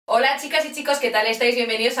Hola chicas y chicos, ¿qué tal estáis?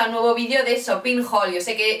 Bienvenidos a un nuevo vídeo de shopping haul. Yo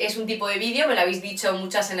sé que es un tipo de vídeo, me lo habéis dicho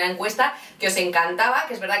muchas en la encuesta, que os encantaba,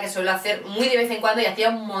 que es verdad que suelo hacer muy de vez en cuando y hacía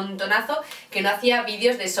un montonazo que no hacía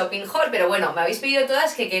vídeos de shopping haul, pero bueno, me habéis pedido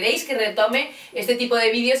todas que queréis que retome este tipo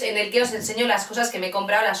de vídeos en el que os enseño las cosas que me he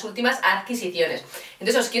comprado, las últimas adquisiciones.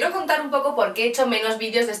 Entonces os quiero contar un poco por qué he hecho menos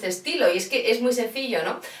vídeos de este estilo, y es que es muy sencillo,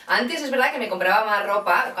 ¿no? Antes es verdad que me compraba más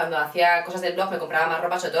ropa, cuando hacía cosas del blog me compraba más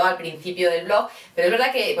ropa, sobre todo al principio del blog, pero es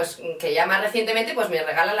verdad que que ya más recientemente pues me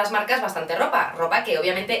regalan las marcas bastante ropa que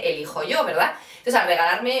obviamente elijo yo, ¿verdad? Entonces al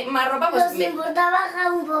regalarme más ropa pues ¿Nos importa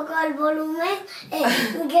bajar un poco el volumen?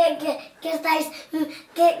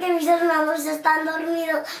 Que mis hermanos están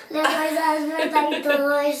dormidos, les vais a despertar y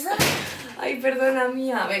todo eso. Ay, perdona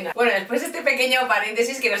mía, venga. Bueno, después de este pequeño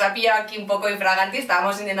paréntesis que nos ha pillado aquí un poco infragante,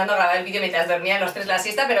 estábamos intentando grabar el vídeo mientras dormían los tres la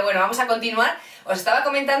siesta, pero bueno, vamos a continuar. Os estaba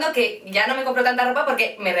comentando que ya no me compro tanta ropa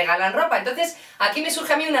porque me regalan ropa, entonces aquí me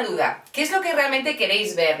surge a mí una duda. ¿Qué es lo que realmente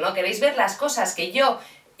queréis ver, no? ¿Queréis ver las cosas que yo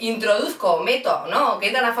introduzco, meto, ¿no? Que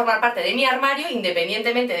entran a formar parte de mi armario,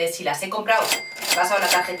 independientemente de si las he comprado, pasado una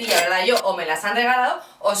tarjetilla, ¿verdad? Yo, o me las han regalado,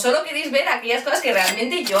 o solo queréis ver aquellas cosas que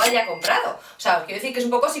realmente yo haya comprado? O sea, os quiero decir que es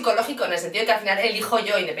un poco psicológico, en el sentido de que al final elijo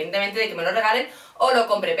yo, independientemente de que me lo regalen o lo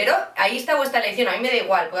compre, pero ahí está vuestra elección, a mí me da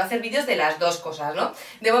igual, puedo hacer vídeos de las dos cosas, ¿no?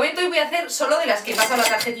 De momento hoy voy a hacer solo de las que pasan la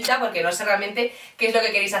tarjetita porque no sé realmente qué es lo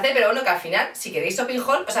que queréis hacer, pero bueno, que al final, si queréis shopping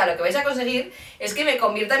haul, o sea, lo que vais a conseguir es que me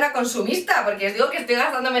convierta en una consumista, porque os digo que estoy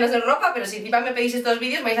gastando menos en ropa, pero si encima me pedís estos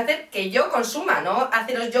vídeos vais a hacer que yo consuma, no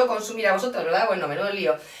haceros yo consumir a vosotros, ¿verdad? Bueno, menudo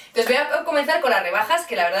lío. Entonces voy a comenzar con las rebajas,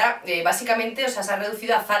 que la verdad, básicamente, o sea, se ha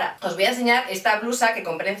reducido a Zara. Os voy a enseñar esta blusa que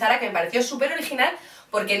compré en Zara, que me pareció súper original,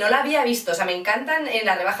 porque no la había visto. O sea, me encantan en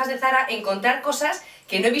las rebajas de Zara encontrar cosas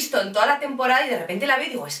que no he visto en toda la temporada y de repente la veo y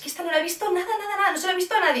digo, es que esta no la he visto nada, no se la he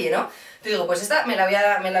visto a nadie, ¿no? Te digo, pues esta me la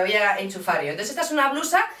voy a enchufar yo. Entonces esta es una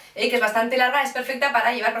blusa que es bastante larga, es perfecta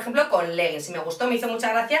para llevar, por ejemplo, con leggings. Y me gustó, me hizo mucha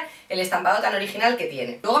gracia el estampado tan original que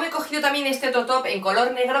tiene. Luego me he cogido también este otro top en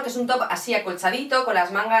color negro, que es un top así acolchadito, con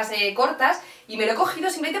las mangas cortas, y me lo he cogido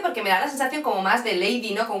simplemente porque me da la sensación como más de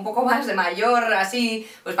lady, ¿no? Como un poco más de mayor, así,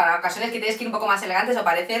 pues para ocasiones que tienes que ir un poco más elegantes o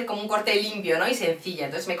parecer como un corte limpio, ¿no? Y sencilla.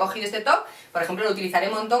 Entonces me he cogido este top, por ejemplo, lo utilizaré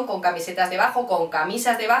un montón con camisetas debajo, con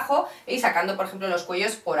camisas debajo y sacando, por ejemplo, los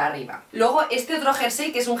cuellos por arriba. Luego este otro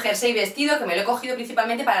jersey, que es un jersey vestido, que me lo he cogido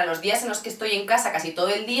principalmente para los días en los que estoy en casa casi todo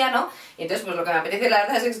el día, ¿no? Y entonces pues lo que me apetece la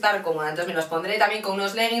verdad es estar cómoda. Entonces me los pondré también con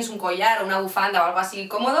unos leggings, un collar, una bufanda o algo así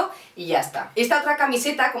cómodo y ya está. Esta otra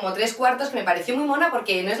camiseta, como 3/4, que me pareció muy mona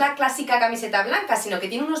porque no es la clásica camiseta blanca, sino que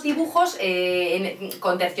tiene unos dibujos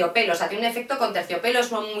con terciopelo, o sea, tiene un efecto con terciopelo,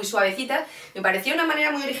 son muy suavecitas. Me pareció una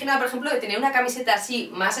manera muy original, por ejemplo, de tener una camiseta así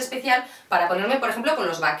más especial para ponerme, por ejemplo, con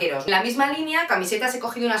los vaqueros. En la misma línea, camisetas he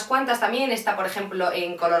cogido unas cuantas también, esta, por ejemplo,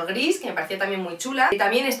 en color gris, que me parecía también muy chula. Y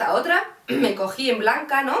también esta otra, me cogí en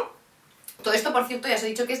blanca, ¿no? Todo esto, por cierto, ya os he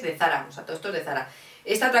dicho que es de Zara, o sea, todo esto es de Zara.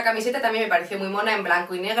 Esta otra camiseta también me pareció muy mona, en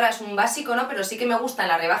blanco y negra, es un básico, ¿no? Pero sí que me gusta en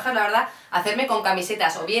las rebajas, la verdad, hacerme con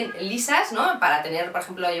camisetas o bien lisas, ¿no? Para tener, por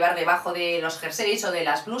ejemplo, llevar debajo de los jerseys o de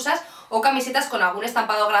las blusas, o camisetas con algún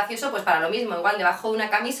estampado gracioso, pues para lo mismo, igual debajo de una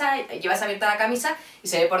camisa, llevas abierta la camisa y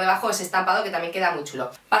se ve por debajo ese estampado que también queda muy chulo.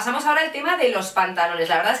 Pasamos ahora al tema de los pantalones.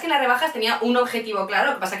 La verdad es que en las rebajas tenía un objetivo claro,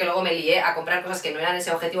 lo que pasa que luego me lié a comprar cosas que no eran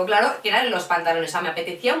ese objetivo claro, que eran los pantalones. O sea, me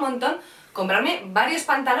apetecía un montón comprarme varios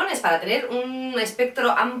pantalones para tener un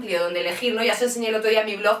espectro amplio donde elegir, ¿no? Ya os enseñé el otro día en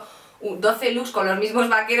mi blog 12 looks con los mismos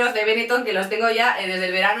vaqueros de Benetton que los tengo ya desde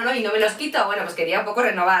el verano, ¿no? Y no me los quito. Bueno, pues quería un poco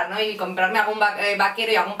renovar, ¿no? Y comprarme algún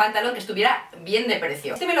vaquero y algún pantalón que estuviera bien de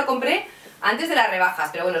precio. Este me lo compré antes de las rebajas,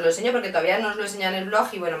 pero bueno, os lo enseño porque todavía no os lo he enseñado en el blog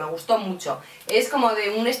y bueno, me gustó mucho. Es como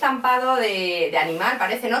de un estampado de animal,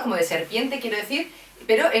 parece, ¿no? Como de serpiente, quiero decir,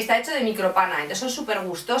 pero está hecho de micropana, entonces son súper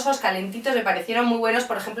gustosos, calentitos, me parecieron muy buenos,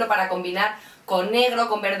 por ejemplo, para combinar con negro,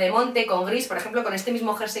 con verde monte, con gris, por ejemplo, con este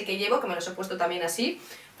mismo jersey que llevo, que me los he puesto también así,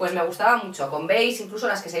 pues me gustaba mucho, con beige, incluso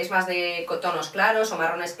las que seáis más de tonos claros o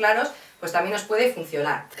marrones claros, pues también os puede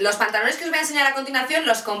funcionar. Los pantalones que os voy a enseñar a continuación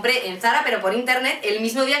los compré en Zara, pero por internet, el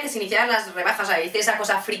mismo día que se iniciaran las rebajas. O sea, hice esa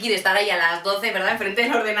cosa friki de estar ahí a las 12, ¿verdad?, enfrente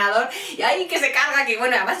del ordenador, y ahí que se carga, que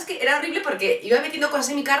bueno, además es que era horrible porque iba metiendo cosas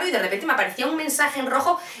en mi carro y de repente me aparecía un mensaje en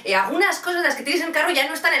rojo, algunas cosas de las que tienes en el carro ya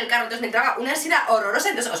no están en el carro, entonces me entraba una ansiedad horrorosa.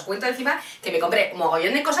 Entonces os cuento encima que me compré un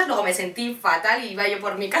mogollón de cosas, luego me sentí fatal y iba yo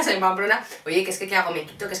por mi casa en Pamplona, oye, que es que ¿qué hago? Me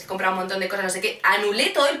quito, que es que he comprado un montón de cosas, no sé qué,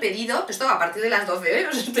 anulé todo el pedido, esto a partir de las 12,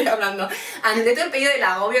 os estoy hablando, anulé todo el pedido del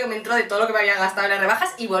agobio que me entró de todo lo que me había gastado en las rebajas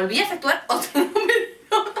y volví a efectuar otro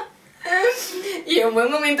pedido. Y en un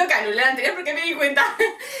buen momento que anulé el anterior porque me di cuenta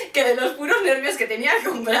que de los puros nervios que tenía al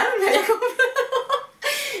comprar, me había comprado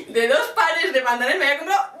de 2 pares de pantalones, me había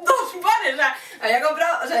comprado 2 pares o sea, había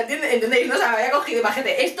comprado, o sea, ¿entendéis? ¿No? O sea, me había cogido,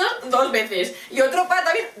 imagínate, estos 2 veces y otro par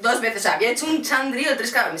también 2 veces, o sea, había hecho un chandrío,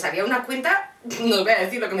 3, claro, me salía una cuenta, no os voy a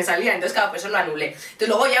decir lo que me salía, entonces claro, pues eso lo anulé. Entonces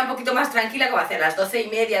luego ya un poquito más tranquila, como hacia las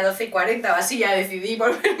 12:30, 12:40 o así, ya decidí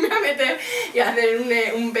volverme a meter y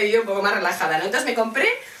hacer un pedido un poco más relajada, ¿no? Entonces me compré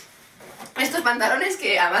estos pantalones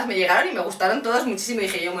que además me llegaron y me gustaron todos muchísimo y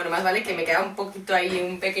dije yo, bueno, más vale que me queda un poquito ahí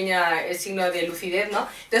un pequeño signo de lucidez, ¿no?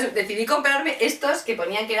 Entonces decidí comprarme estos que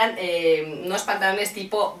ponían que eran unos pantalones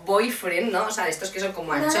tipo boyfriend, ¿no? O sea, estos que son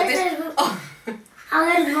como anchotes. Oh. A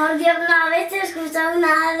ver, por Dios, no habéis escuchado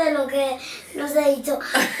nada de lo que os he dicho.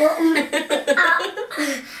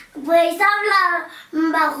 ¿Podéis hablar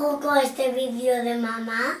bajo con este vídeo de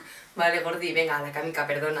mamá? Vale, Gordi, venga, la camica,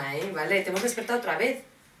 perdona, ¿eh? Vale, te hemos despertado otra vez.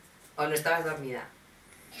 ¿O no estabas dormida?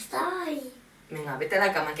 Estaba ahí. Venga, vete a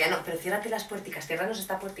la cama, que ya no, pero ciérrate las puerticas, ciérranos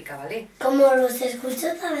esta puertica, ¿vale? Como los escucho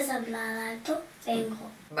otra vez hablar alto, vengo.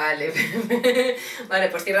 Vale, vale,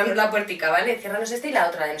 pues ciérranos la puertica, ¿vale? Ciérranos esta y la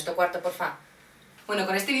otra de nuestro cuarto, porfa. Bueno,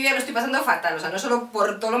 con este vídeo lo estoy pasando fatal, o sea, no solo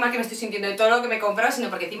por todo lo mal que me estoy sintiendo y todo lo que me he comprado, sino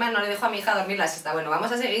porque encima no le dejo a mi hija dormir la siesta. Bueno, vamos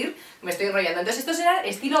a seguir, me estoy enrollando. Entonces estos eran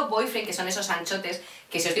estilo boyfriend, que son esos anchotes,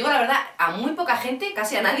 que si os digo la verdad, a muy poca gente,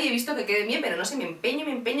 casi a nadie he visto que queden bien, pero no sé, me empeño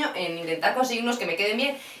en intentar conseguir unos que me queden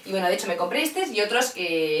bien. Y bueno, de hecho me compré estos y otros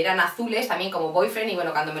que eran azules, también como boyfriend, y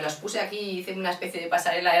bueno, cuando me los puse aquí hice una especie de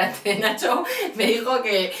pasarela delante de Nacho, me dijo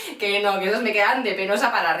que no, que esos me quedan de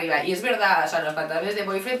penosa para arriba. Y es verdad, o sea, los pantalones de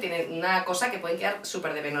boyfriend tienen una cosa que pueden quedar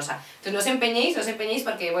súper de penosa. Entonces no os empeñéis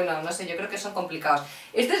porque, bueno, no sé, yo creo que son complicados.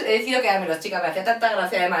 Estos he decidido quedármelos, chicas, me hacía tanta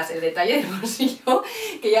gracia además el detalle del bolsillo,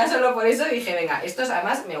 que ya solo por eso dije, venga, estos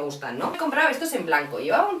además me gustan, ¿no? He comprado estos en blanco,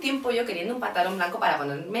 llevaba un tiempo yo queriendo un pantalón blanco para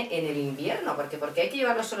ponerme en el invierno, porque hay que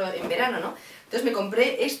llevarlos solo en verano, ¿no? Entonces me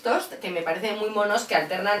compré estos, que me parecen muy monos, que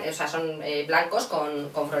alternan, o sea, son blancos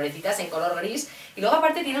con florecitas en color gris, y luego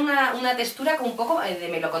aparte tienen una textura como un poco de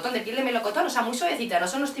melocotón, de piel de melocotón, o sea, muy suavecita, no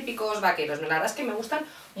son los típicos vaqueros, la verdad es que me gustan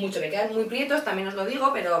mucho, me quedan muy prietos, también os lo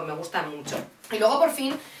digo, pero me gustan mucho. Y luego por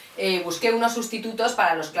fin busqué unos sustitutos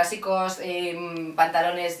para los clásicos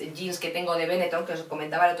pantalones jeans que tengo de Benetton, que os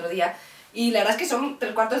comentaba el otro día, y la verdad es que son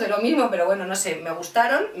 3/4 de lo mismo, pero bueno, no sé, me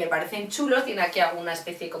gustaron, me parecen chulos, tiene aquí alguna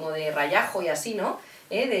especie como de rayajo y así, ¿no?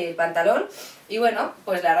 Del pantalón, y bueno,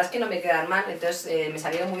 pues la verdad es que no me quedan mal, entonces me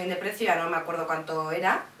salieron muy bien de precio, ya no me acuerdo cuánto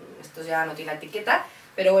era, esto ya no tiene la etiqueta,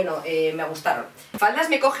 pero bueno, me gustaron. Faldas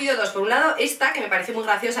me he cogido 2, por un lado esta, que me parece muy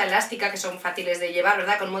graciosa, elástica, que son fáciles de llevar,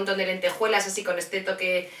 ¿verdad? Con un montón de lentejuelas, así con este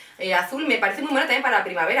toque azul, me parece muy buena también para la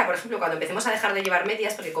primavera, por ejemplo, cuando empecemos a dejar de llevar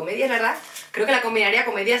medias, porque con medias, ¿verdad? Creo que la combinaría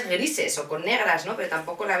con medias grises o con negras, ¿no? Pero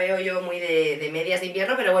tampoco la veo yo muy de medias de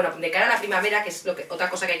invierno, pero bueno, de cara a la primavera, que es otra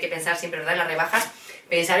cosa que hay que pensar siempre, ¿verdad? En las rebajas,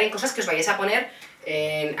 pensar en cosas que os vayáis a poner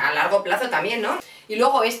a largo plazo también, ¿no? Y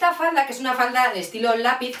luego esta falda, que es una falda de estilo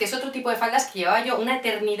lápiz, que es otro tipo de faldas que llevaba yo una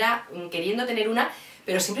eternidad queriendo tener una,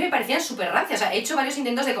 pero siempre me parecían súper rancias. O sea, he hecho varios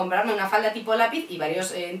intentos de comprarme una falda tipo lápiz y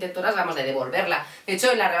varios intentoras, vamos, de devolverla. De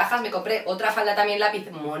hecho, en las rebajas me compré otra falda también lápiz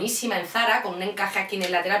monísima en Zara, con un encaje aquí en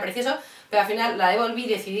el lateral precioso, pero al final la devolví y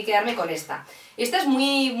decidí quedarme con esta. Esta es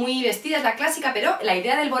muy vestida, es la clásica, pero la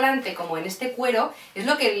idea del volante, como en este cuero, es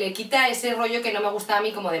lo que le quita ese rollo que no me gusta a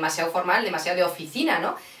mí, como demasiado formal, demasiado de oficina,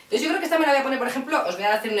 ¿no? Entonces yo creo que esta me la voy a poner, por ejemplo, os voy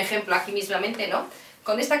a hacer un ejemplo aquí mismamente, ¿no?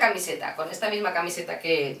 Con esta camiseta, con esta misma camiseta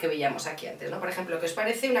que veíamos aquí antes, ¿no? Por ejemplo, ¿qué os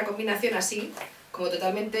parece una combinación así, como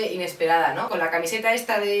totalmente inesperada, ¿no? Con la camiseta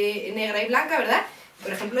esta de negra y blanca, ¿verdad?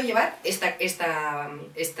 Por ejemplo, llevar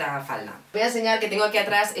esta falda. Voy a enseñar que tengo aquí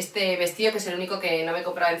atrás este vestido, que es el único que no me he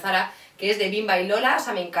comprado en Zara, que es de Bimba y Lola, o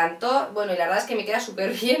sea, me encantó, bueno, y la verdad es que me queda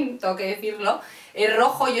súper bien, tengo que decirlo. Es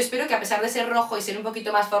rojo, yo espero que a pesar de ser rojo y ser un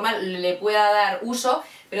poquito más formal, le pueda dar uso,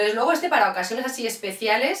 pero desde luego para ocasiones así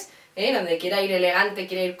especiales, donde quiera ir elegante,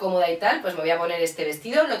 quiera ir cómoda y tal, pues me voy a poner este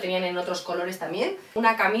vestido, lo tenían en otros colores también.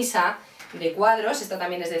 Una camisa de cuadros, esta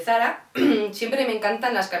también es de Zara, siempre me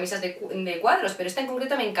encantan las camisas de cuadros, pero esta en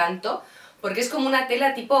concreto me encantó, porque es como una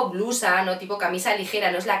tela tipo blusa, no tipo camisa ligera,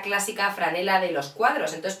 no es la clásica franela de los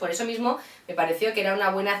cuadros, entonces por eso mismo me pareció que era una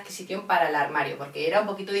buena adquisición para el armario, porque era un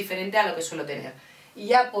poquito diferente a lo que suelo tener. Y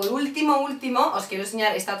ya por último, os quiero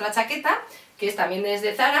enseñar esta otra chaqueta, que es también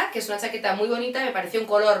de Zara, que es una chaqueta muy bonita, me pareció un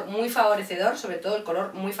color muy favorecedor, sobre todo el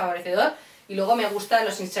color muy favorecedor, y luego me gustan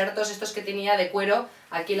los insertos estos que tenía de cuero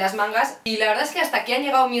aquí en las mangas, y la verdad es que hasta aquí han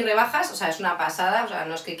llegado mis rebajas, o sea, es una pasada, o sea,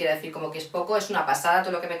 no es que quiera decir como que es poco, es una pasada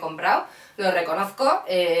todo lo que me he comprado, lo reconozco,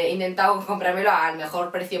 he intentado comprármelo al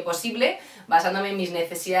mejor precio posible, basándome en mis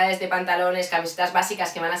necesidades de pantalones, camisetas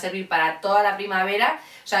básicas que van a servir para toda la primavera,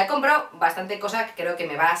 o sea, he comprado bastante cosa que creo que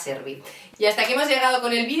me va a servir. Y hasta aquí hemos llegado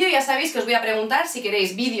con el vídeo, ya sabéis que os voy a preguntar si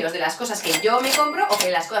queréis vídeos de las cosas que yo me compro o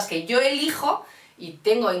de las cosas que yo elijo, y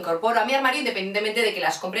incorporo a mi armario independientemente de que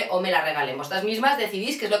las compre o me las regalen. Vosotras mismas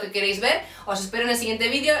decidís qué es lo que queréis ver. Os espero en el siguiente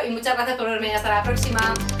vídeo y muchas gracias por verme y hasta la próxima.